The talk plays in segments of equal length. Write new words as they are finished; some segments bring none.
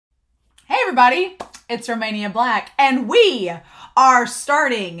everybody, it's Romania Black, and we are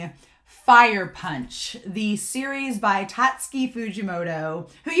starting Fire Punch, the series by Tatsuki Fujimoto,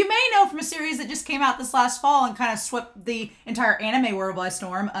 who you may know from a series that just came out this last fall and kind of swept the entire anime world by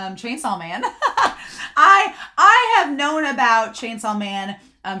storm, Chainsaw Man. I have known about Chainsaw Man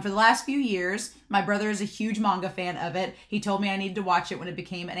for the last few years. My brother is a huge manga fan of it. He told me I needed to watch it when it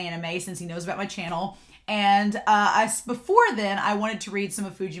became an anime since he knows about my channel. And before then, I wanted to read some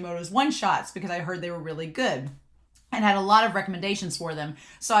of Fujimoto's one-shots because I heard they were really good and had a lot of recommendations for them.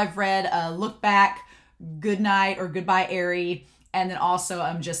 So I've read Look Back, Good Night or Goodbye Eri, and then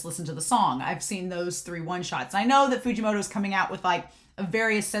also Just Listen to the Song. I've seen those 3 one-shots. I know that Fujimoto is coming out with like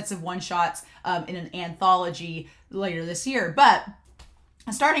various sets of one-shots in an anthology later this year. But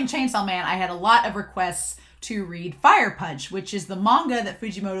starting Chainsaw Man, I had a lot of requests to read Fire Punch, which is the manga that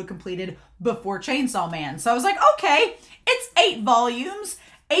Fujimoto completed before Chainsaw Man. So I was like, okay, it's 8 volumes,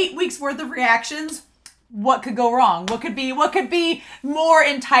 8 weeks worth of reactions. What could go wrong? What could be more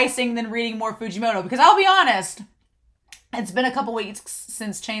enticing than reading more Fujimoto? Because I'll be honest, it's been a couple weeks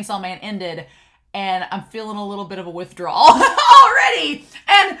since Chainsaw Man ended, and I'm feeling a little bit of a withdrawal already.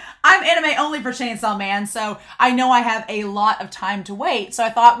 And I'm anime only for Chainsaw Man, so I know I have a lot of time to wait. So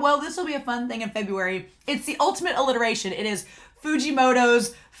I thought, well, this will be a fun thing in February. It's the ultimate alliteration. It is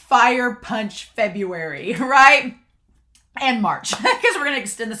Fujimoto's Fire Punch February, right? And March, because we're going to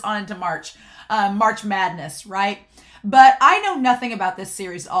extend this on into March. March Madness, right? But I know nothing about this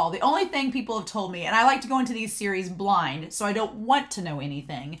series at all. The only thing people have told me, and I like to go into these series blind, so I don't want to know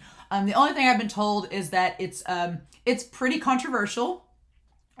anything. The only thing I've been told is that it's pretty controversial.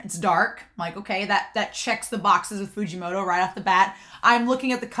 It's dark. I'm like, okay, that checks the boxes with Fujimoto right off the bat. I'm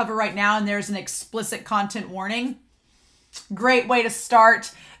looking at the cover right now, and there's an explicit content warning. Great way to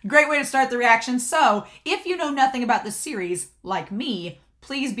start. Great way to start the reaction. So, if you know nothing about this series, like me,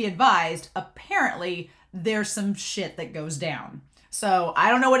 please be advised, apparently there's some shit that goes down. So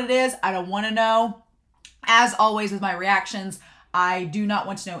I don't know what it is. I don't want to know. As always with my reactions, I do not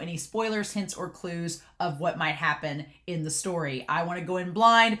want to know any spoilers, hints, or clues of what might happen in the story. I want to go in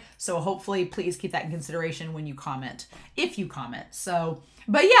blind, so hopefully please keep that in consideration when you comment, if you comment. So,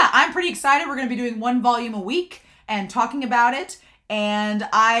 but yeah, I'm pretty excited. We're going to be doing 1 volume a week and talking about it. And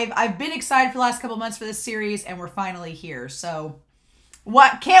I've been excited for the last couple months for this series, and we're finally here. So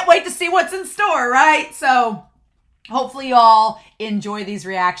can't wait to see what's in store, right? So hopefully you all enjoy these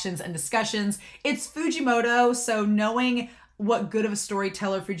reactions and discussions. It's Fujimoto, so knowing what good of a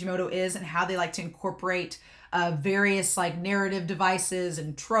storyteller Fujimoto is and how they like to incorporate various like narrative devices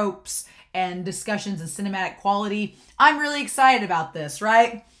and tropes and discussions and cinematic quality, I'm really excited about this,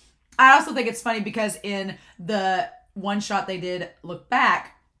 right? I also think it's funny because in the one shot they did, Look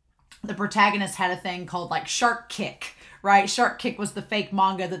Back, the protagonist had a thing called like Shark Kick, right? Shark Kick was the fake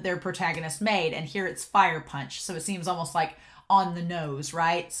manga that their protagonist made, and here it's Fire Punch, so it seems almost like on the nose,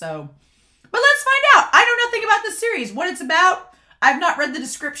 right? So, but let's find out. I know nothing about this series, what it's about. I've not read the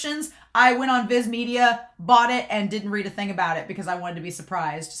descriptions. I went on Viz Media, bought it, and didn't read a thing about it because I wanted to be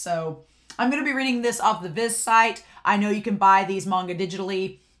surprised. So I'm going to be reading this off the Viz site. I know you can buy these manga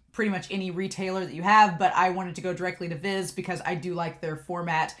digitally, pretty much any retailer that you have, but I wanted to go directly to Viz because I do like their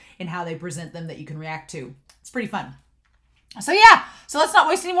format and how they present them that you can react to. It's pretty fun. So yeah, so let's not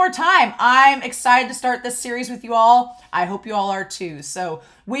waste any more time. I'm excited to start this series with you all. I hope you all are too. So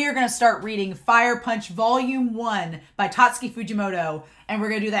we are going to start reading Fire Punch Volume 1 by Tatsuki Fujimoto. And we're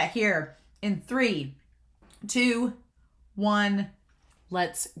going to do that here in 3, 2, 1,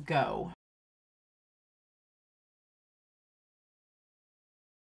 let's go.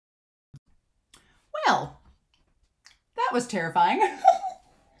 Well, that was terrifying.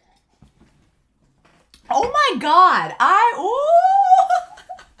 Oh my God,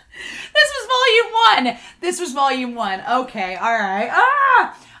 this was volume 1. This was volume 1. Okay, all right.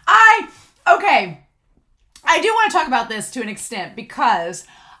 Okay. I do want to talk about this to an extent because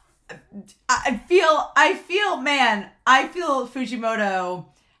I feel Fujimoto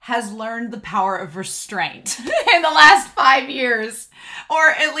has learned the power of restraint in the last 5 years, or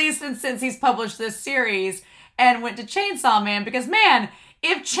at least since he's published this series and went to Chainsaw Man, because man,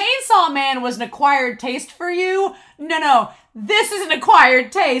 if Chainsaw Man was an acquired taste for you, no, this is an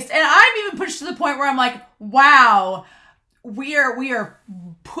acquired taste. And I'm even pushed to the point where I'm like, wow, we are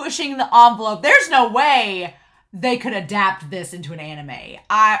pushing the envelope. There's no way they could adapt this into an anime.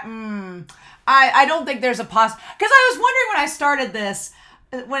 I don't think there's a because I was wondering when I started this,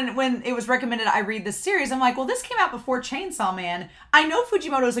 when it was recommended I read this series, I'm like, well, this came out before Chainsaw Man. I know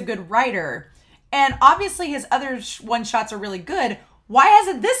Fujimoto's a good writer, and obviously his other one-shots are really good. why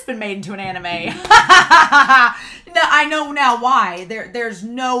hasn't this been made into an anime? No, I know now why. There's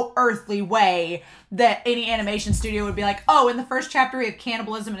no earthly way that any animation studio would be like, oh, in the first chapter we have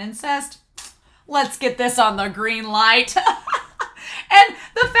cannibalism and incest. Let's get this on the green light. And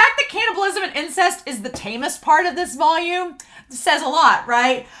the fact that cannibalism and incest is the tamest part of this volume says a lot,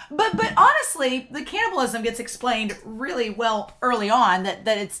 right? But honestly, the cannibalism gets explained really well early on, that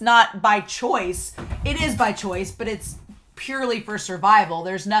it's not by choice. It is by choice, but it's purely for survival.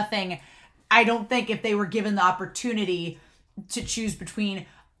 There's nothing, I don't think if they were given the opportunity to choose between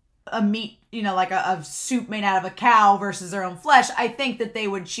a meat, you know, like a soup made out of a cow versus their own flesh, I think that they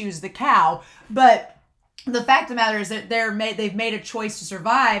would choose the cow. But the fact of the matter is that they've made a choice to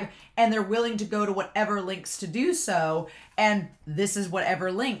survive, and they're willing to go to whatever lengths to do so. And this is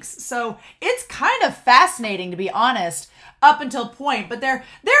whatever lengths. So it's kind of fascinating, to be honest, up until point. But there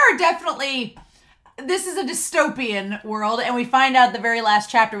are definitely, this is a dystopian world. And we find out the very last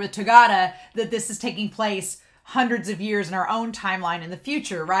chapter with Tagada that this is taking place hundreds of years in our own timeline in the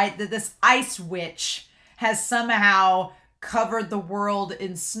future, right? That this ice witch has somehow covered the world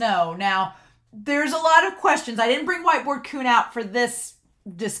in snow. Now, there's a lot of questions. I didn't bring Whiteboard Kun out for this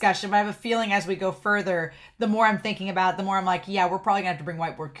discussion, but I have a feeling as we go further, the more I'm thinking about it, the more I'm like, yeah, we're probably gonna have to bring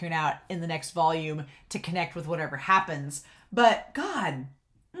Whiteboard Kun out in the next volume to connect with whatever happens. But God.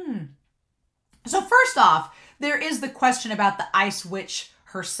 So first off, there is the question about the Ice Witch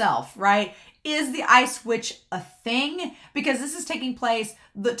herself, right? Is the Ice Witch a thing? Because this is taking place,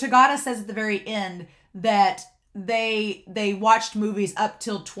 Tagada says at the very end that they watched movies up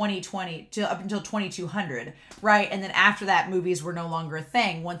till 2020, up until 2200, right? And then after that, movies were no longer a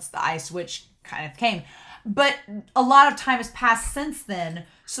thing once the Ice Witch kind of came. But a lot of time has passed since then.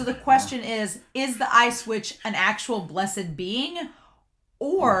 So the question is the Ice Witch an actual blessed being?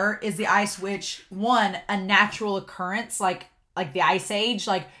 Or is the Ice Witch, one, a natural occurrence like the Ice Age?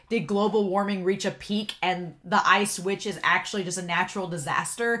 Like, did global warming reach a peak and the Ice Witch is actually just a natural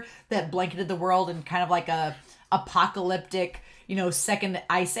disaster that blanketed the world in kind of like a apocalyptic, you know, second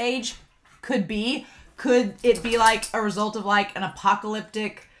Ice Age? Could be. Could it be like a result of like an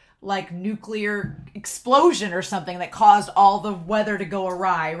apocalyptic like nuclear explosion or something that caused all the weather to go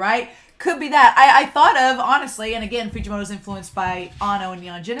awry, right? Could be that. I thought of, honestly, and again, Fujimoto's influenced by Anno and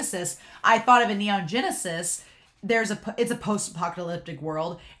Neon Genesis, I thought of in Neon Genesis, it's a post-apocalyptic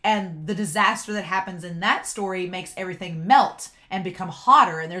world, and the disaster that happens in that story makes everything melt and become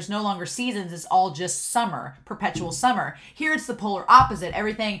hotter, and there's no longer seasons, it's all just summer, perpetual summer. Here it's the polar opposite.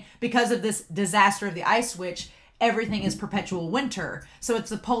 Everything, because of this disaster of the Ice Witch, everything is perpetual winter. So it's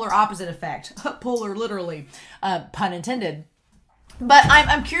the polar opposite effect. Polar, literally, pun intended. But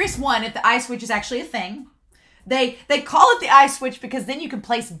I'm curious, one, if the Ice Witch is actually a thing. They call it the Ice Witch because then you can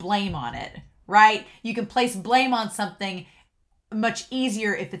place blame on it, right? You can place blame on something much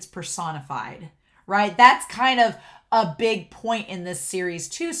easier if it's personified, right? That's kind of a big point in this series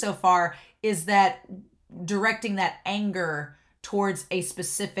too so far, is that directing that anger towards a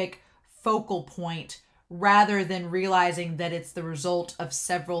specific focal point rather than realizing that it's the result of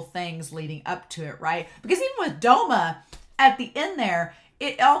several things leading up to it, right? Because even with Doma, at the end there,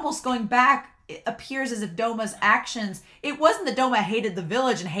 it almost going back, it appears as if Doma's actions, it wasn't that Doma hated the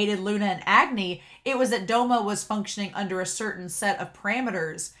village and hated Luna and Agni, it was that Doma was functioning under a certain set of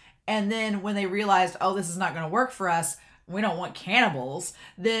parameters. And then when they realized, oh, this is not going to work for us, we don't want cannibals,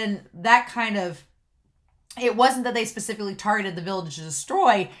 then that kind of, it wasn't that they specifically targeted the village to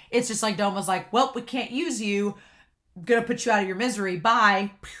destroy, it's just like Doma's like, well, we can't use you, gonna put you out of your misery,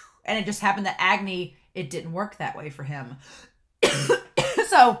 bye. And it just happened that Agni, it didn't work that way for him.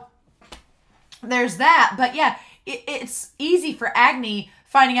 So there's that. But yeah, it's easy for Agni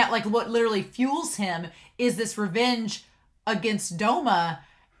finding out like what literally fuels him is this revenge against Doma.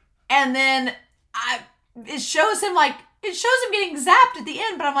 And then it shows him getting zapped at the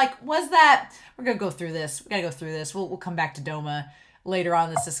end. But I'm like, was that, we're going to go through this. We got to go through this. We'll come back to Doma later on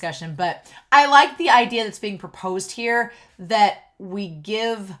in this discussion. But I like the idea that's being proposed here that we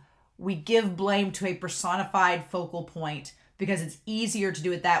give blame to a personified focal point because it's easier to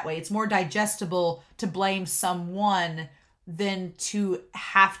do it that way. It's more digestible to blame someone than to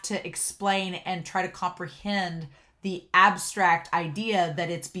have to explain and try to comprehend the abstract idea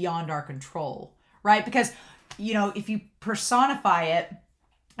that it's beyond our control, right? Because, you know, if you personify it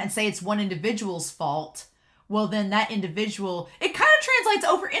and say it's one individual's fault, well, then that individual, it kind of translates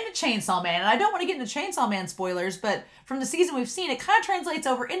over into Chainsaw Man. And I don't want to get into Chainsaw Man spoilers, but from the season we've seen, it kind of translates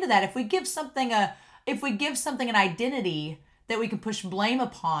over into that. If we give something an identity that we can push blame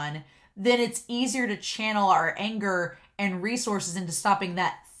upon, then it's easier to channel our anger and resources into stopping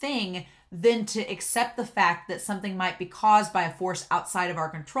that thing than to accept the fact that something might be caused by a force outside of our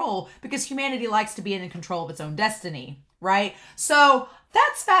control, because humanity likes to be in control of its own destiny, right? So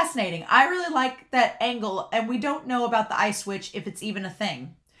that's fascinating. I really like that angle, and we don't know about the ice switch if it's even a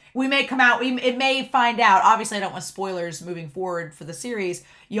thing. We may come out, it may find out. Obviously, I don't want spoilers moving forward for the series.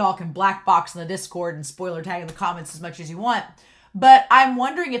 Y'all can black box in the Discord and spoiler tag in the comments as much as you want. But I'm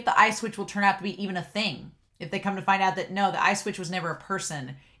wondering if the ice switch will turn out to be even a thing. If they come to find out that, no, the ice switch was never a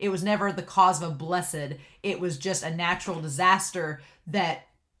person. It was never the cause of a blessed. It was just a natural disaster that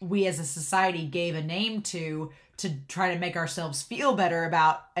we as a society gave a name to try to make ourselves feel better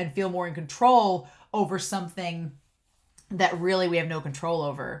about and feel more in control over something that really we have no control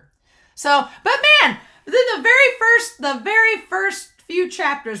over. So, but man, the very first few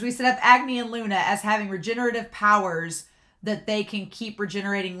chapters, we set up Agni and Luna as having regenerative powers that they can keep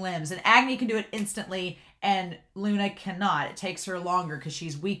regenerating limbs. And Agni can do it instantly, and Luna cannot. It takes her longer because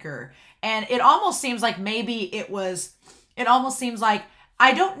she's weaker. And it almost seems like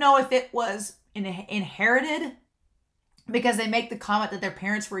I don't know if it was inherited, because they make the comment that their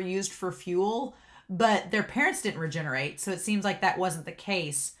parents were used for fuel, but their parents didn't regenerate. So it seems like that wasn't the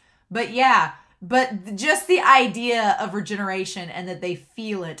case. But yeah, but just the idea of regeneration and that they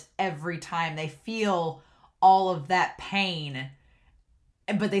feel it every time. They feel all of that pain,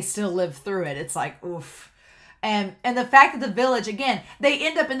 but they still live through it. It's like, oof. And the fact that the village, again, they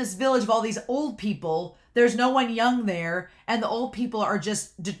end up in this village of all these old people. There's no one young there. And the old people are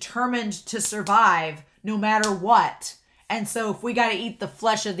just determined to survive no matter what. And so if we got to eat the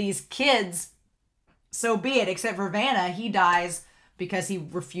flesh of these kids, so be it. Except for Vanna, he dies because he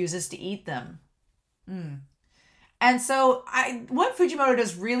refuses to eat them. And so what Fujimoto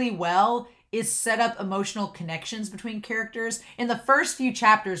does really well is set up emotional connections between characters. In the first few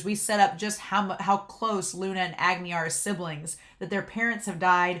chapters, we set up just how close Luna and Agni are as siblings, that their parents have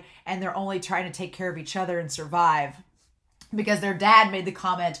died and they're only trying to take care of each other and survive. Because their dad made the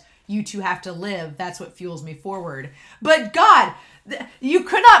comment, "You two have to live. That's what fuels me forward." But God, you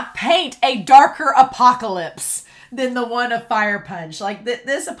could not paint a darker apocalypse than the one of Fire Punch. Like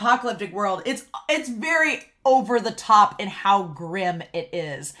this apocalyptic world, it's very over the top in how grim it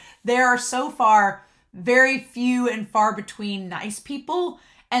is. There are so far very few and far between nice people,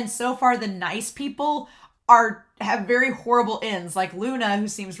 and so far the nice people have very horrible ends. Like Luna, who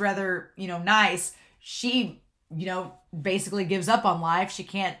seems rather, nice, she, basically gives up on life. She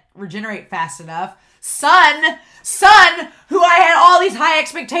can't regenerate fast enough. Sun, who I had all these high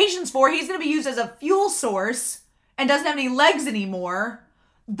expectations for, he's going to be used as a fuel source and doesn't have any legs anymore.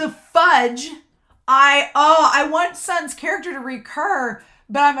 The Fudge, I want Sun's character to recur,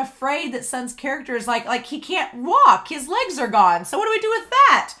 but I'm afraid that Sun's character is like he can't walk. His legs are gone. So what do we do with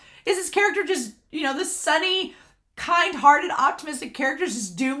that? Is his character just, this sunny, kind-hearted, optimistic character is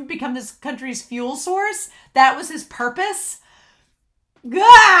just doomed to become this country's fuel source? That was his purpose?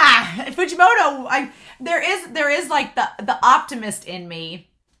 Fujimoto, there is like the optimist in me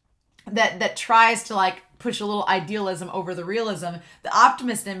that tries to like push a little idealism over the realism. The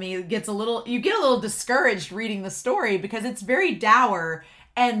optimist in me you get a little discouraged reading the story, because it's very dour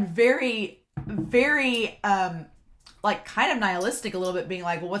and very, very, like kind of nihilistic a little bit, being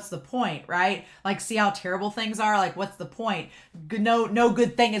like, well, what's the point, right? Like, see how terrible things are? Like, what's the point? No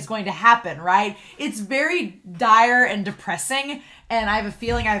good thing is going to happen, right? It's very dire and depressing, and I have a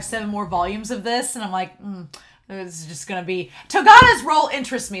feeling I have 7 more volumes of this, and I'm like, it's just going to be... Togata's role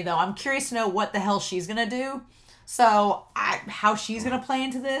interests me, though. I'm curious to know what the hell she's going to do. So, how she's going to play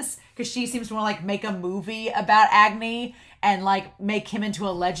into this, because she seems to want to, like, make a movie about Agni and, like, make him into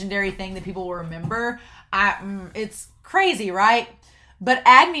a legendary thing that people will remember. It's crazy, right? But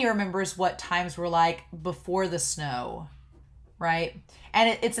Agni remembers what times were like before the snow, right?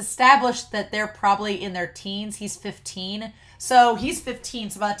 And it's established that they're probably in their teens. He's 15. So he's 15.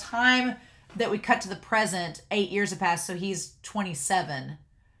 So by the time that we cut to the present, 8 years have passed. So he's 27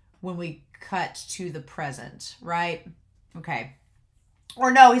 when we cut to the present, right? Okay.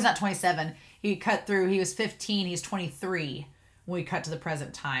 Or no, he's not 27. He was 15. He's 23 when we cut to the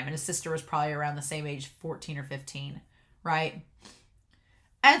present time. And his sister was probably around the same age, 14 or 15, right?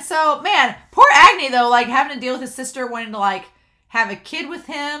 And so, man, poor Agni, though, like, having to deal with his sister wanting to, like, have a kid with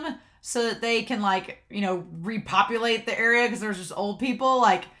him so that they can, like, repopulate the area because there's just old people.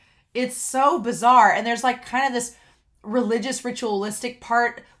 Like, it's so bizarre. And there's, like, kind of this religious, ritualistic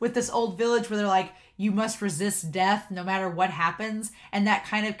part with this old village where they're like, you must resist death no matter what happens. And that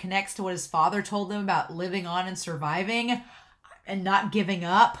kind of connects to what his father told them about living on and surviving and not giving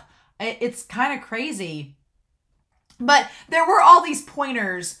up. It's kind of crazy. But there were all these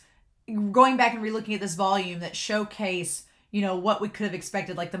pointers going back and relooking at this volume that showcase, you know, what we could have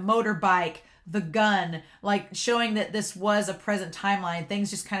expected, like the motorbike, the gun, like showing that this was a present timeline. Things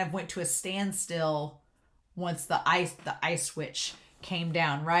just kind of went to a standstill once the ice switch came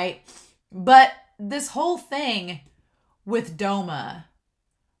down, right? But this whole thing with Doma,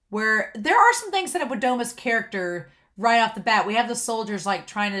 where there are some things set up with Doma's character right off the bat. We have the soldiers like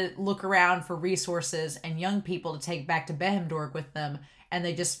trying to look around for resources and young people to take back to Behemdorg with them, and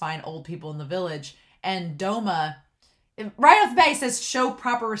they just find old people in the village. And Doma, right off the bat, he says, show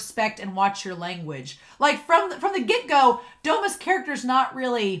proper respect and watch your language. Like from the get-go, Doma's character's not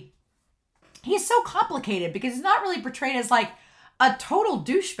really, he's so complicated because he's not really portrayed as like a total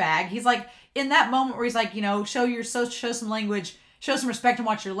douchebag. He's like, in that moment where he's like, you know, show some language, show some respect and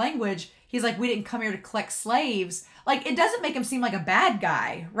watch your language. He's like, we didn't come here to collect slaves. Like, it doesn't make him seem like a bad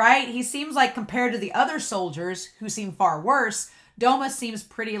guy, right? He seems like, compared to the other soldiers who seem far worse, Doma seems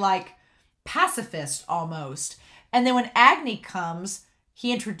pretty like pacifist almost. And then when Agni comes,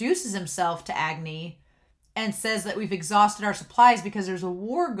 he introduces himself to Agni and says that we've exhausted our supplies because there's a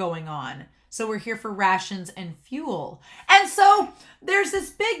war going on. So we're here for rations and fuel. And so there's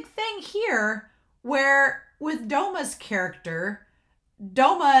this big thing here where with Doma's character,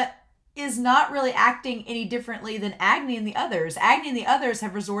 Doma is not really acting any differently than Agni and the others. Agni and the others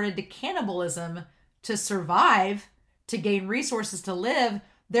have resorted to cannibalism to survive, to gain resources to live.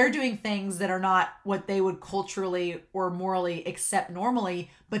 They're doing things that are not what they would culturally or morally accept normally,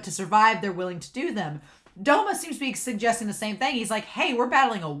 but to survive, they're willing to do them. Doma seems to be suggesting the same thing. He's like, hey, we're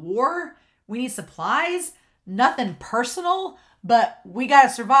battling a war. We need supplies. Nothing personal, but we got to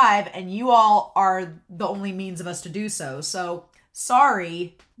survive, and you all are the only means of us to do so. So,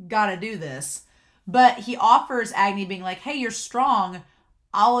 sorry, gotta do this. But he offers Agni, being like, hey, you're strong.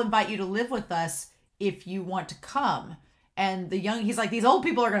 I'll invite you to live with us if you want to come. And he's like, these old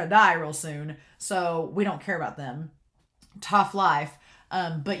people are going to die real soon, so we don't care about them. Tough life.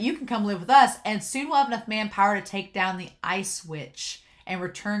 But you can come live with us, and soon we'll have enough manpower to take down the Ice Witch and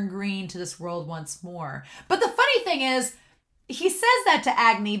return green to this world once more. But the funny thing is, he says that to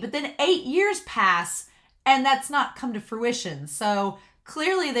Agni, but then 8 years pass, and that's not come to fruition. So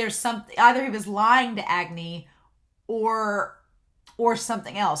clearly there's something, either he was lying to Agni or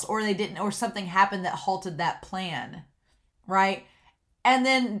something else, or they didn't, or something happened that halted that plan, right? And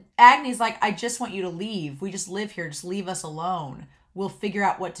then Agni's like, I just want you to leave. We just live here. Just leave us alone. We'll figure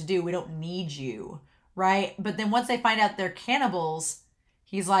out what to do. We don't need you, right? But then once they find out they're cannibals,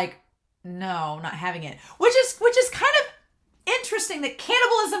 he's like, no, not having it. Which is kind of interesting that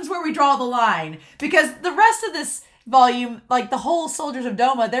cannibalism's where we draw the line, because the rest of this volume, like the whole Soldiers of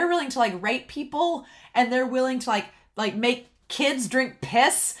Doma, they're willing to like rape people, and they're willing to like make kids drink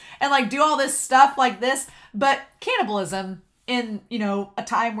piss and like do all this stuff like this. But cannibalism in, you know, a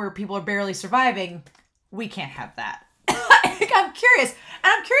time where people are barely surviving, we can't have that. I'm curious.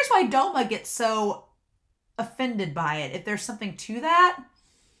 And I'm curious why Doma gets so offended by it. If there's something to that,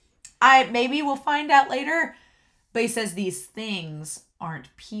 maybe we'll find out later. But he says, these things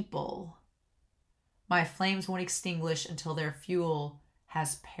aren't people. My flames won't extinguish until their fuel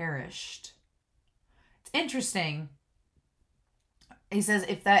has perished. It's interesting. He says,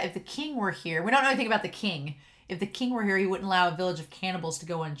 if the king were here, we don't know anything about the king. If the king were here, he wouldn't allow a village of cannibals to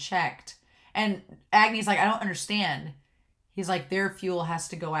go unchecked. And Agni's like, I don't understand. He's like, their fuel has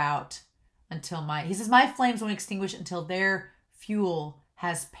to go out until he says, my flames won't extinguish until their fuel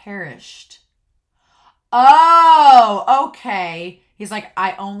has perished. Oh, okay. He's like,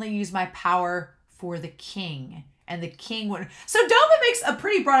 I only use my power for the king. And the king would... So Doma makes a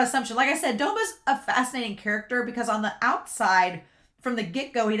pretty broad assumption. Like I said, Doma's a fascinating character because on the outside, from the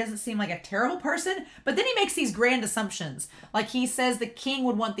get-go, he doesn't seem like a terrible person. But then he makes these grand assumptions. Like he says the king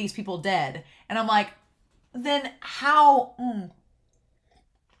would want these people dead. And I'm like, then how...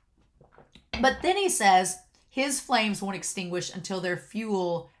 But then he says his flames won't extinguish until their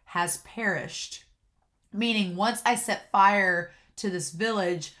fuel has perished. Meaning, once I set fire to this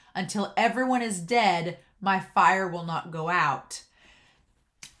village, until everyone is dead, my fire will not go out.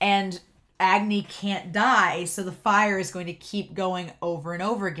 And Agni can't die, so the fire is going to keep going over and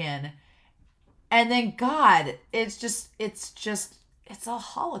over again. And then God, it's a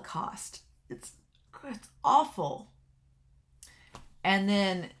holocaust. It's awful. And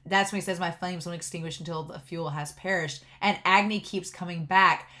then that's when he says, my flames won't extinguish until the fuel has perished. And Agni keeps coming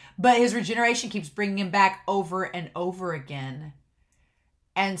back. But his regeneration keeps bringing him back over and over again.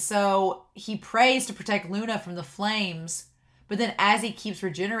 And so he prays to protect Luna from the flames. But then as he keeps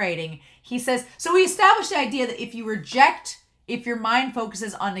regenerating, he says... So we established the idea that if your mind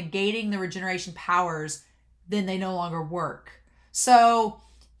focuses on negating the regeneration powers, then they no longer work. So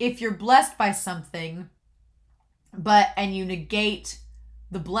if you're blessed by something, and you negate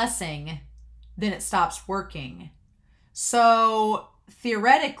the blessing, then it stops working. So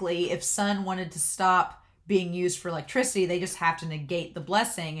theoretically, if sun wanted to stop being used for electricity, they just have to negate the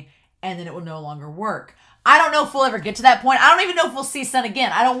blessing and then it will no longer work. I don't know if we'll ever get to that point. I don't even know if we'll see sun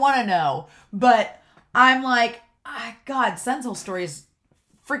again. I don't want to know. But I'm like, God, Sun's whole story is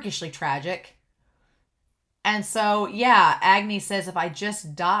freakishly tragic. And so, yeah, Agni says, if I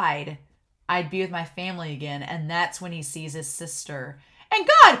just died, I'd be with my family again. And that's when he sees his sister. And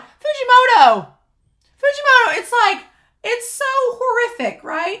God, Fujimoto, it's like, it's so horrific,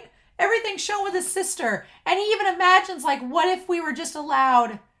 right? Everything's shown with his sister. And he even imagines, like, what if we were just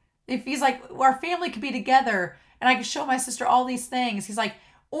allowed, if he's like, our family could be together and I could show my sister all these things. He's like,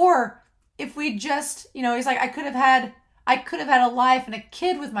 or if we just, you know, he's like, I could have had a life and a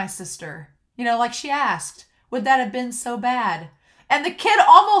kid with my sister, you know, like she asked. Would that have been so bad? And the kid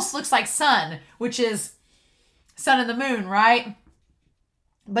almost looks like Sun, which is Sun and the Moon, right?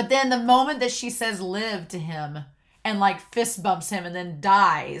 But then the moment that she says live to him and like fist bumps him and then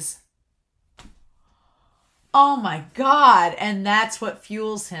dies. Oh my God. And that's what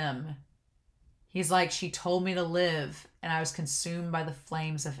fuels him. He's like, she told me to live and I was consumed by the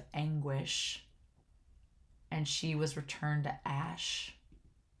flames of anguish. And she was returned to ash.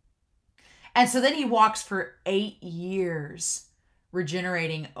 And so then he walks for 8 years,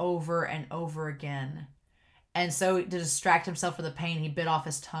 regenerating over and over again. And so to distract himself from the pain, he bit off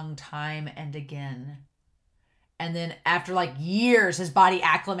his tongue time and again. And then after like years, his body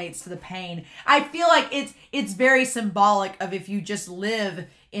acclimates to the pain. I feel like it's very symbolic of if you just live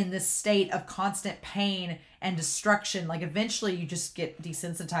in this state of constant pain and destruction, like eventually you just get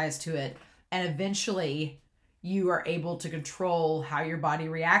desensitized to it. And eventually you are able to control how your body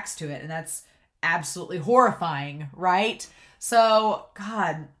reacts to it. And that's absolutely horrifying, right? So,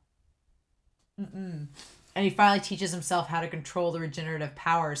 God. And he finally teaches himself how to control the regenerative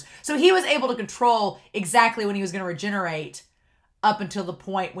powers. So he was able to control exactly when he was going to regenerate up until the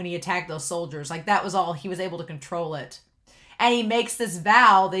point when he attacked those soldiers. Like that was all. He was able to control it. And he makes this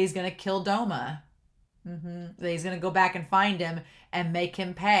vow that he's going to kill Doma. That he's going to go back and find him and make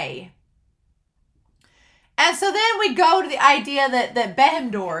him pay. And so then we go to the idea that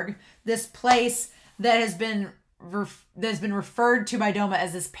Behemdorg, this place that has been referred to by Doma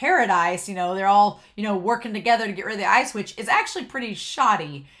as this paradise, you know, they're all, you know, working together to get rid of the ice witch, is actually pretty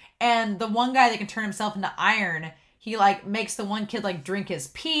shoddy. And the one guy that can turn himself into iron, he like makes the one kid like drink his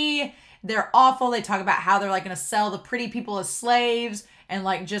pee. They're awful. They talk about how they're like going to sell the pretty people as slaves and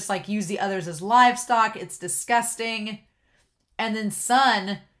like just like use the others as livestock. It's disgusting. And then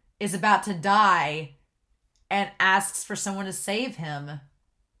Sun is about to die and asks for someone to save him.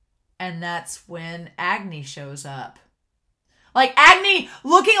 And that's when Agni shows up. Like Agni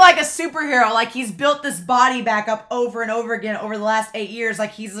looking like a superhero, like he's built this body back up over and over again over the last 8 years.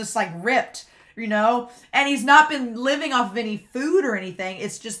 Like he's just like ripped, you know? And he's not been living off of any food or anything.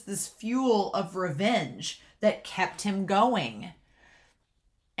 It's just this fuel of revenge that kept him going.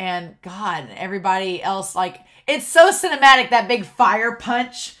 And God, everybody else, like, it's so cinematic, that big fire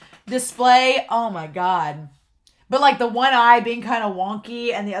punch display. Oh my God. But like the one eye being kind of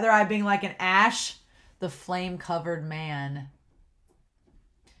wonky and the other eye being like an ash, the flame-covered man.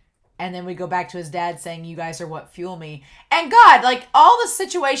 And then we go back to his dad saying, you guys are what fuel me. And God, like all the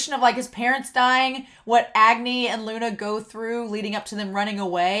situation of like his parents dying, what Agni and Luna go through leading up to them running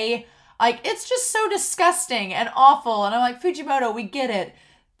away. Like it's just so disgusting and awful. And I'm like, Fujimoto, we get it.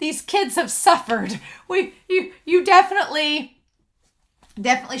 These kids have suffered. You definitely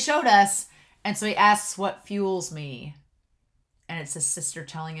showed us. And so he asks, what fuels me? And it's his sister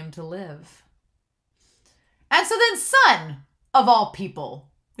telling him to live. And so then Sun, of all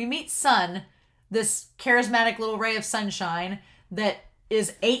people, we meet Sun, this charismatic little ray of sunshine that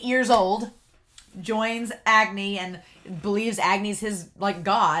is 8 years old, joins Agni and believes Agni's his like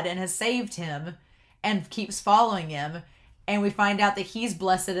God and has saved him and keeps following him. And we find out that he's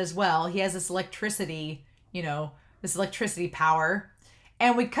blessed as well. He has this electricity, you know, this electricity power.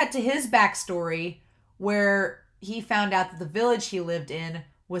 And we cut to his backstory where he found out that the village he lived in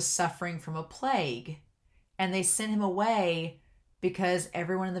was suffering from a plague. And they sent him away because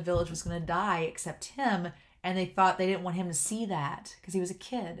everyone in the village was going to die except him. And they thought they didn't want him to see that because he was a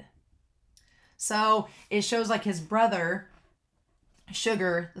kid. So it shows like his brother,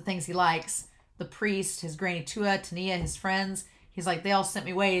 Sugar, the things he likes, the priest, his granny Tua, Tania, his friends. He's like, they all sent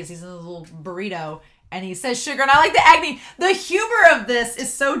me ways. He's in a little burrito. And he says sugar, and I like the Agni. The humor of this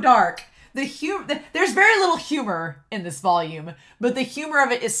is so dark. There's very little humor in this volume, but the humor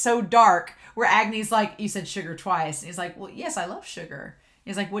of it is so dark. Where Agni's like, you said sugar twice, and he's like, well, yes, I love sugar.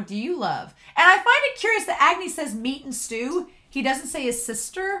 He's like, what do you love? And I find it curious that Agni says meat and stew. He doesn't say his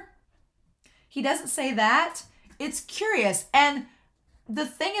sister. He doesn't say that. It's curious. And the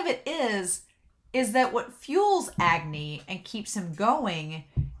thing of it is that what fuels Agni and keeps him going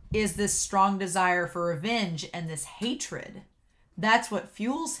is this strong desire for revenge and this hatred. That's what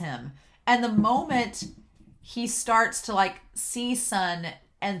fuels him. And the moment he starts to like see Sun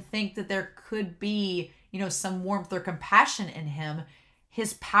and think that there could be, you know, some warmth or compassion in him,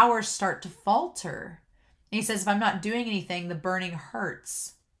 his powers start to falter. And he says, if I'm not doing anything, the burning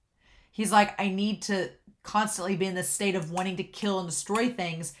hurts. He's like, I need to constantly be in this state of wanting to kill and destroy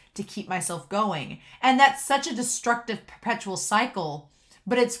things to keep myself going. And that's such a destructive perpetual cycle,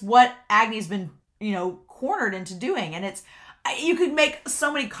 but it's what Agni's been, you know, cornered into doing. And it's, you could make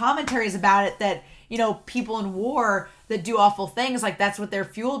so many commentaries about it that, you know, people in war that do awful things, like that's what they're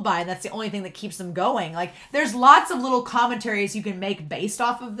fueled by. And that's the only thing that keeps them going. Like there's lots of little commentaries you can make based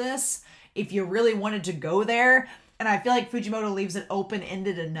off of this if you really wanted to go there. And I feel like Fujimoto leaves it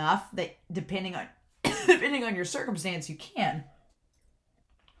open-ended enough that depending on your circumstance, you can.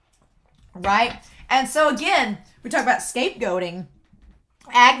 Right? And so again, we talk about scapegoating.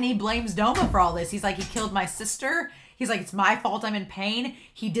 Agni blames Doma for all this. He's like, he killed my sister. He's like, it's my fault, I'm in pain.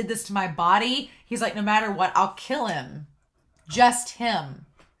 He did this to my body. He's like, no matter what, I'll kill him. Just him.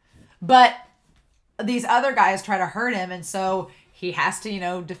 But these other guys try to hurt him, and so he has to, you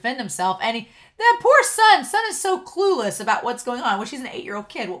know, defend himself. And that poor Sun is so clueless about what's going on. Well, she's an 8-year-old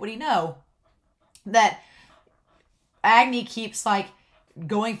kid. What would he know? That Agni keeps like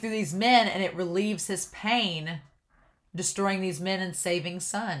going through these men and it relieves his pain, destroying these men and saving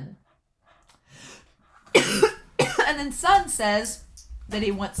Sun. And then Sun says that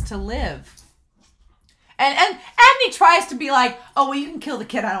he wants to live. And Agni tries to be like, oh, well, you can kill the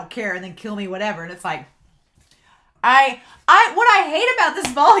kid, I don't care, and then kill me, whatever. And it's like, what I hate about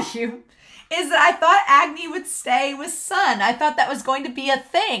this volume is that I thought Agni would stay with Sun. I thought that was going to be a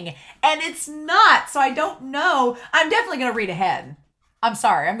thing. And it's not. So I don't know. I'm definitely going to read ahead. I'm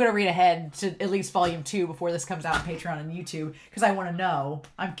sorry. I'm going to read ahead to at least volume 2 before this comes out on Patreon and YouTube. Because I want to know.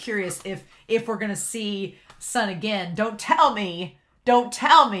 I'm curious if we're going to see Sun again. Don't tell me. Don't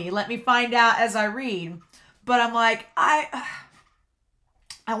tell me. Let me find out as I read. But I'm like, I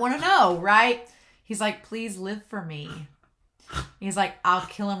want to know, right? He's like, please live for me. He's like, I'll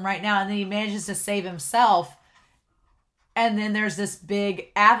kill him right now. And then he manages to save himself. And then there's this big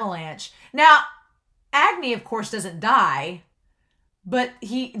avalanche. Now, Agni, of course, doesn't die. But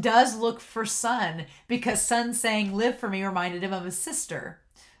he does look for Sun. Because Sun saying, live for me, reminded him of his sister.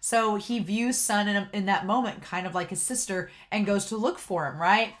 So he views Sun in that moment kind of like his sister. And goes to look for him,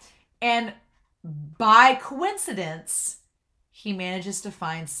 right? And by coincidence, he manages to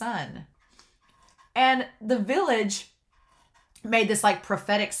find Sun. And the village made this like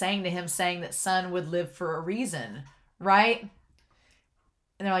prophetic saying to him, saying that Sun would live for a reason, right? And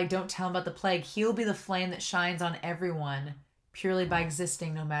they're like, don't tell him about the plague. He'll be the flame that shines on everyone purely by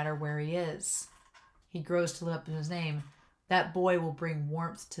existing no matter where he is. He grows to live up in his name. That boy will bring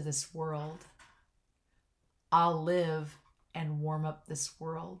warmth to this world. I'll live and warm up this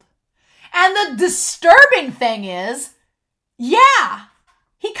world. And the disturbing thing is, yeah,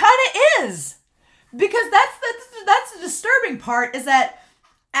 he kind of is. Because that's the disturbing part is that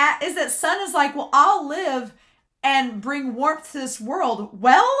Sun is like, well, I'll live and bring warmth to this world.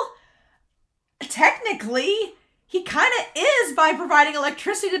 Well, technically, he kind of is by providing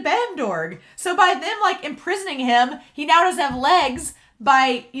electricity to Bamdorg. So by them like imprisoning him, he now doesn't have legs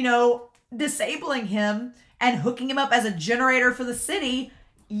by, you know, disabling him and hooking him up as a generator for the city.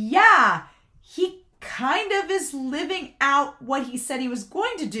 Yeah, he kind of is living out what he said he was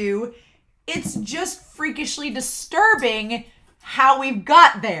going to do. It's just freakishly disturbing how we've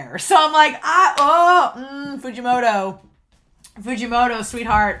got there. So I'm like, Fujimoto,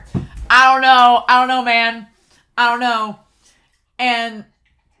 sweetheart. I don't know, man. I don't know. And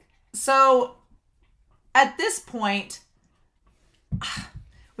so at this point,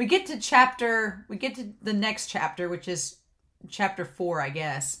 we get to the next chapter, which is chapter 4, I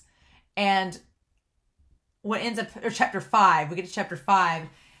guess. And what ends up, or chapter 5, we get to chapter 5.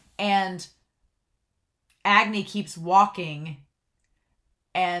 And Agni keeps walking,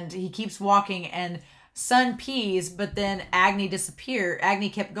 and he keeps walking, and Sun pees, but then Agni disappears. Agni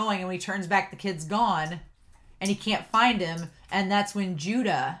kept going, and when he turns back, the kid's gone, and he can't find him, and that's when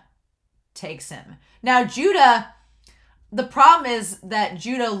Judah takes him. Now, Judah, the problem is that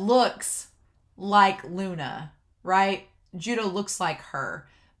Judah looks like Luna, right? Judah looks like her,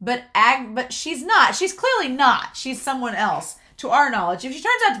 but she's not. She's clearly not. She's someone else. To our knowledge, if she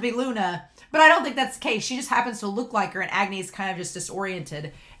turns out to be Luna, But I don't think that's the case. She just happens to look like her, and Agni's kind of just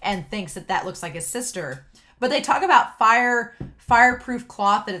disoriented and thinks that that looks like his sister. But they talk about fireproof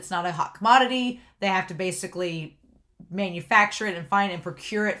cloth, that it's not a hot commodity. They have to basically manufacture it and find and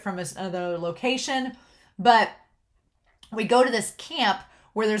procure it from another location. But we go to this camp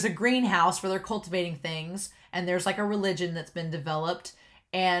where there's a greenhouse where they're cultivating things, and there's like a religion that's been developed.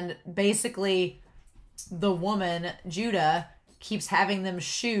 And basically the woman, Judah, keeps having them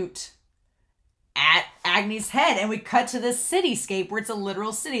shoot at Agni's head, and we cut to this cityscape where it's a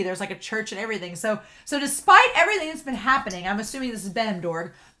literal city. There's like a church and everything. So despite everything that's been happening, I'm assuming this is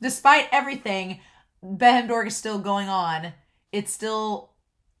Behemdorg. Despite everything, Behemdorg is still going on. It's still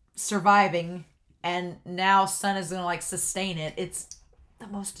surviving, and now Sun is gonna like sustain it. It's the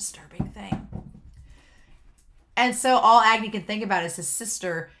most disturbing thing. And so all Agni can think about is his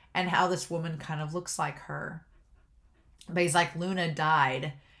sister and how this woman kind of looks like her. But he's like, Luna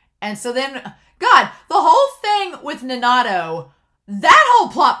died. And so then, God, the whole thing with Nanato, that whole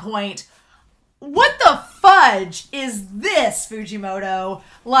plot point, what the fudge is this, Fujimoto?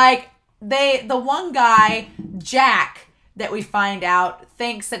 Like, the one guy, Jack, that we find out,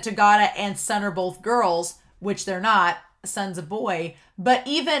 thinks that Tagata and Sun are both girls, which they're not. Sun's a boy. But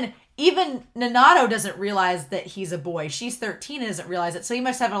even Nanato doesn't realize that he's a boy. She's 13 and doesn't realize it. So he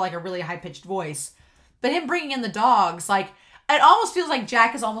must have like a really high-pitched voice. But him bringing in the dogs, like, it almost feels like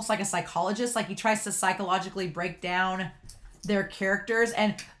Jack is almost like a psychologist. Like, he tries to psychologically break down their characters.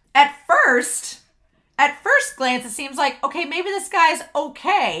 And at first glance, it seems like, okay, maybe this guy's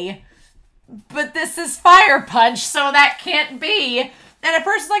okay, but this is Fire Punch, so that can't be. And at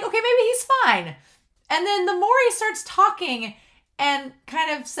first it's like, okay, maybe he's fine. And then the more he starts talking and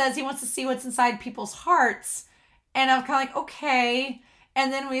kind of says he wants to see what's inside people's hearts, and I'm kind of like, okay.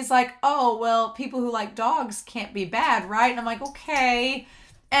 And then he's like, oh, well, people who like dogs can't be bad, right? And I'm like, okay.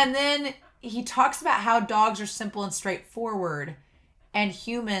 And then he talks about how dogs are simple and straightforward, and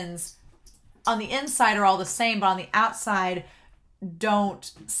humans on the inside are all the same, but on the outside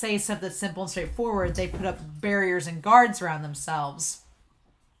don't say stuff that's simple and straightforward. They put up barriers and guards around themselves.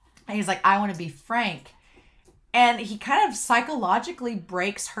 And he's like, I want to be frank. And he kind of psychologically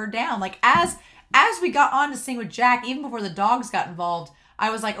breaks her down. Like, as we got on to sing with Jack, even before the dogs got involved, I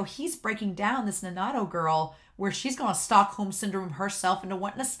was like, oh, he's breaking down this Nanato girl where she's going to Stockholm Syndrome herself into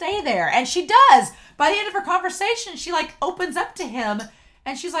wanting to stay there. And she does. By the end of her conversation, she like opens up to him,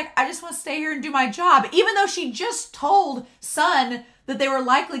 and she's like, I just want to stay here and do my job. Even though she just told Sun that they were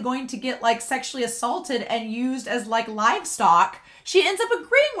likely going to get like sexually assaulted and used as like livestock, she ends up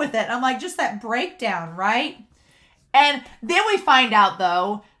agreeing with it. And I'm like, just that breakdown, right? And then we find out,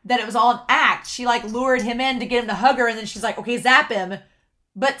 though, that it was all an act. She like lured him in to get him to hug her, and then she's like, okay, zap him.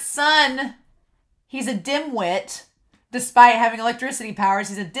 But Sun, he's a dimwit. Despite having electricity powers,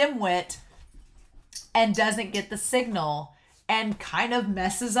 he's a dimwit and doesn't get the signal and kind of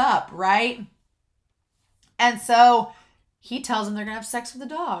messes up, right? And so he tells him they're going to have sex with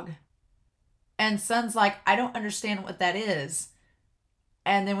the dog. And Sun's like, I don't understand what that is.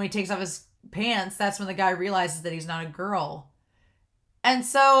 And then when he takes off his pants, that's when the guy realizes that he's not a girl. And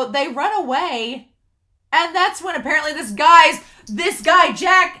so they run away. And that's when apparently this guy,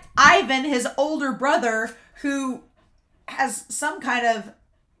 Jack, Ivan, his older brother, who has some kind of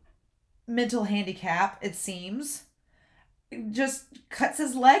mental handicap, it seems, just cuts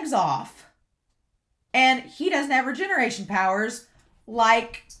his legs off. And he doesn't have regeneration powers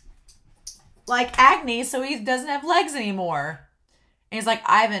like Agni, so he doesn't have legs anymore. And he's like,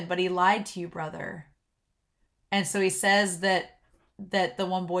 Ivan, but he lied to you, brother. And so he says that the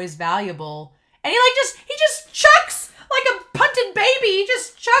one boy's valuable. And he just chucks like a punted baby. He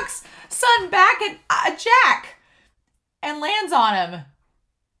just chucks Sun back at Jack and lands on him.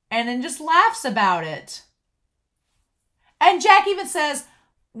 And then just laughs about it. And Jack even says,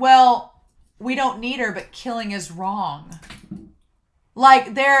 well, we don't need her, but killing is wrong.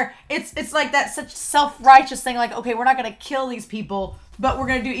 Like, it's like that such self-righteous thing. Like, okay, we're not going to kill these people, but we're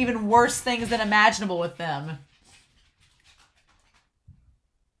going to do even worse things than imaginable with them.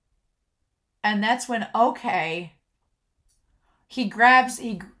 And that's when, okay, he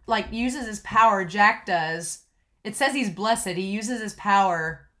uses his power, Jack does. It says he's blessed. He uses his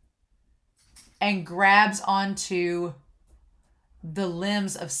power and grabs onto the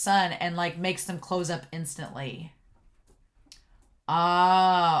limbs of Sun and like makes them close up instantly.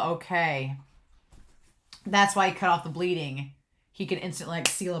 Ah, okay. That's why he cut off the bleeding. He can instantly like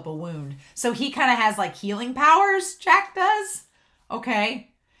seal up a wound. So he kind of has like healing powers, Jack does. Okay.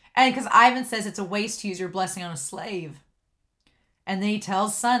 And because Ivan says it's a waste to use your blessing on a slave. And then he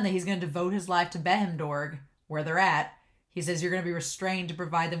tells Sun that he's going to devote his life to Behemdorg, where they're at. He says, you're going to be restrained to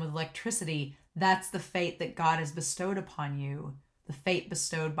provide them with electricity. That's the fate that God has bestowed upon you. The fate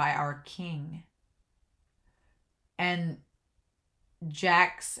bestowed by our king. And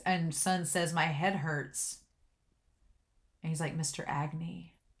Jack's and son says, my head hurts. And he's like, Mr.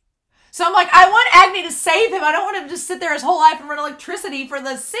 Agni. So I'm like, I want Agni to save him. I don't want him to just sit there his whole life and run electricity for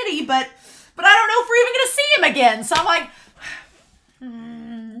the city, but I don't know if we're even going to see him again. So I'm like,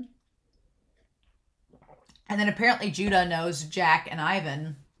 And then apparently Judah knows Jack and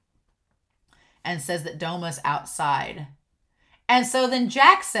Ivan and says that Doma's outside. And so then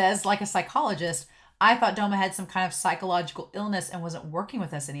Jack says, like a psychologist, I thought Doma had some kind of psychological illness and wasn't working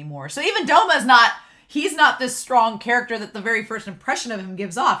with us anymore. So even Doma's not, he's not this strong character that the very first impression of him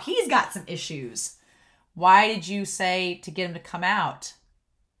gives off. He's got some issues. Why did you say to get him to come out?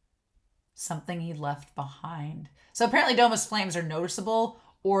 Something he left behind. So apparently Doma's flames are noticeable,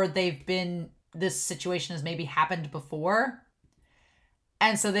 or this situation has maybe happened before.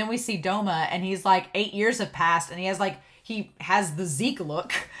 And so then we see Doma and he's like, 8 years have passed and he has the Zeke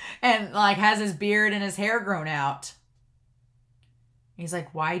look and like has his beard and his hair grown out. He's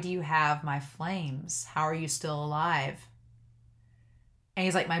like, why do you have my flames? How are you still alive? And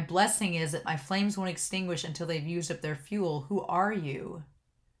he's like, my blessing is that my flames won't extinguish until they've used up their fuel. Who are you?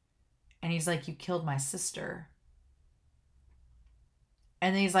 And he's like, you killed my sister.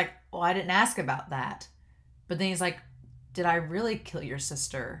 And then he's like, well, I didn't ask about that. But then he's like, did I really kill your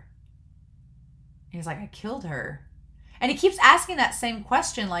sister? And he's like, I killed her. And he keeps asking that same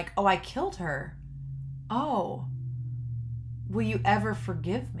question, like, oh, I killed her. Oh, will you ever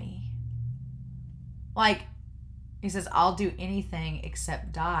forgive me? Like, he says, I'll do anything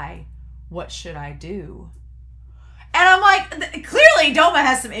except die. What should I do? And I'm like, clearly Doma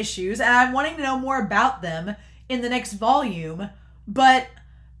has some issues, and I'm wanting to know more about them in the next volume. But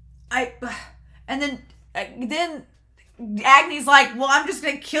and then Agni's like, well, I'm just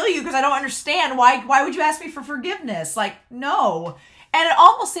going to kill you because I don't understand. Why would you ask me for forgiveness? Like, no. And it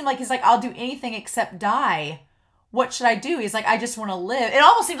almost seemed like he's like, I'll do anything except die. What should I do? He's like, I just want to live. It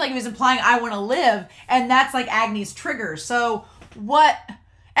almost seemed like he was implying I want to live. And that's like Agni's trigger. So what?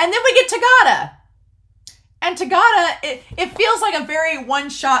 And then we get Tagada. And Tagada, it feels like a very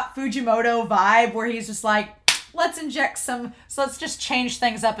one-shot Fujimoto vibe where he's just like, let's inject so let's just change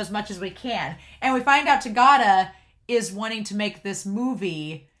things up as much as we can. And we find out Tagada is wanting to make this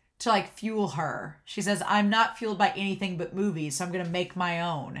movie to like fuel her. She says, I'm not fueled by anything but movies, so I'm going to make my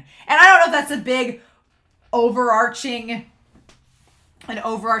own. And I don't know if that's a big overarching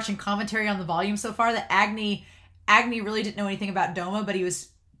commentary on the volume so far, that Agni really didn't know anything about Doma, but he was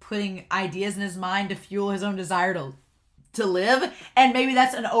putting ideas in his mind to fuel his own desire to live. And maybe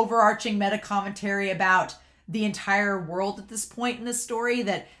that's an overarching meta commentary about the entire world at this point in this story,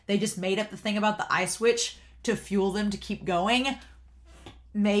 that they just made up the thing about the ice witch to fuel them to keep going.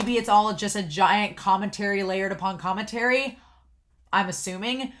 Maybe it's all just a giant commentary layered upon commentary, I'm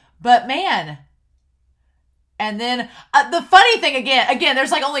assuming. But man. And then the funny thing, again,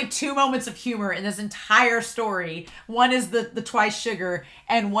 there's like only 2 moments of humor in this entire story. One is the twice sugar,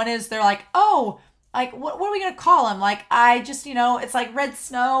 and one is they're like, oh, like, what are we going to call him? Like, I just, it's like red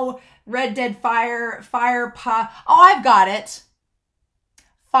snow, red dead fire pot. Oh, I've got it.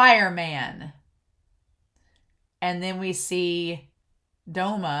 Fireman. And then we see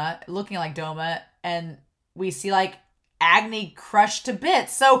Doma, looking like Doma, and we see like Agni crushed to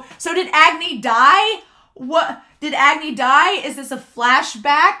bits. So did Agni die? What? Did Agni die? Is this a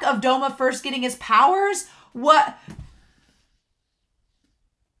flashback of Doma first getting his powers? What?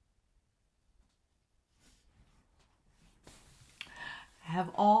 I have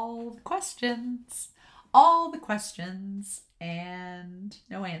all the questions, and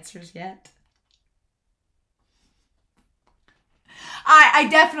no answers yet. I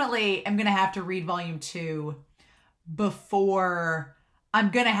definitely am going to have to read volume 2 before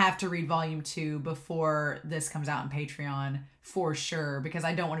this comes out on Patreon for sure, because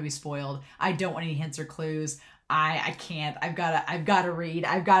I don't want to be spoiled. I don't want any hints or clues. I can't. I've got to read.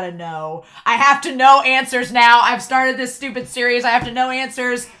 I've got to know. I have to know answers now. I've started this stupid series. I have to know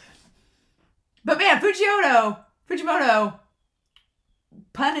answers. But man, Fujimoto,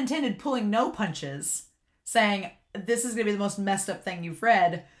 pun intended, pulling no punches, saying, this is going to be the most messed up thing you've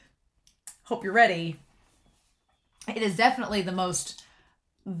read. Hope you're ready. It is definitely the most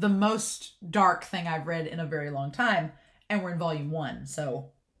dark thing I've read in a very long time. And we're in volume 1, so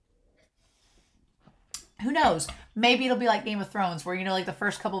who knows? Maybe it'll be like Game of Thrones, where, like the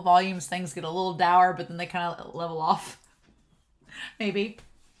first couple volumes, things get a little dour, but then they kind of level off. Maybe.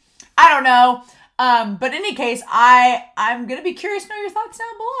 I don't know. But in any case, I'm going to be curious to know your thoughts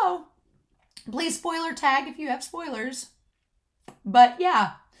down below. Please spoiler tag if you have spoilers. But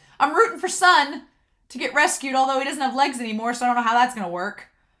yeah, I'm rooting for Sun to get rescued, although he doesn't have legs anymore, so I don't know how that's going to work.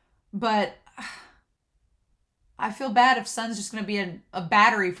 But I feel bad if Sun's just going to be a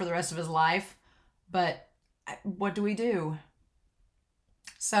battery for the rest of his life. But what do we do?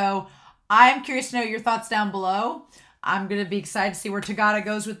 So I'm curious to know your thoughts down below. I'm going to be excited to see where Tagata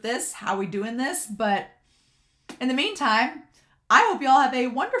goes with this, how we doing this. But in the meantime, I hope you all have a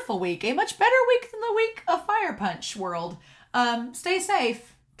wonderful week, a much better week than the week of Fire Punch world. Stay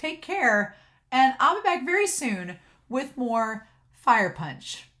safe, take care, and I'll be back very soon with more Fire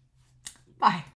Punch. Bye.